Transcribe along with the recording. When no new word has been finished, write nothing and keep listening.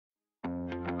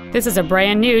This is a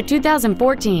brand new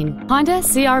 2014 Honda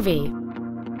CR-V.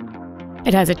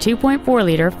 It has a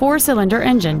 2.4-liter four-cylinder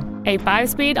engine, a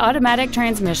 5-speed automatic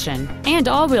transmission, and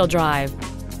all-wheel drive.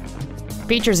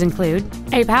 Features include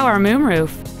a power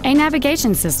moonroof, a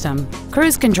navigation system,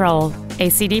 cruise control, a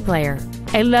CD player,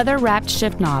 a leather-wrapped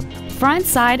shift knob, front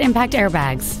side impact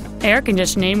airbags, air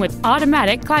conditioning with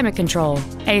automatic climate control,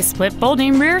 a split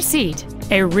folding rear seat,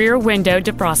 a rear window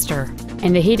defroster,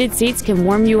 and the heated seats can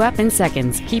warm you up in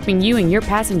seconds, keeping you and your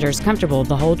passengers comfortable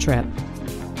the whole trip.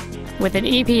 With an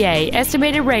EPA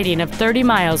estimated rating of 30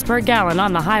 miles per gallon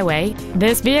on the highway,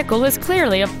 this vehicle is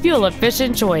clearly a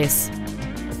fuel-efficient choice.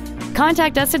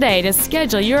 Contact us today to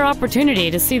schedule your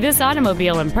opportunity to see this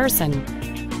automobile in person.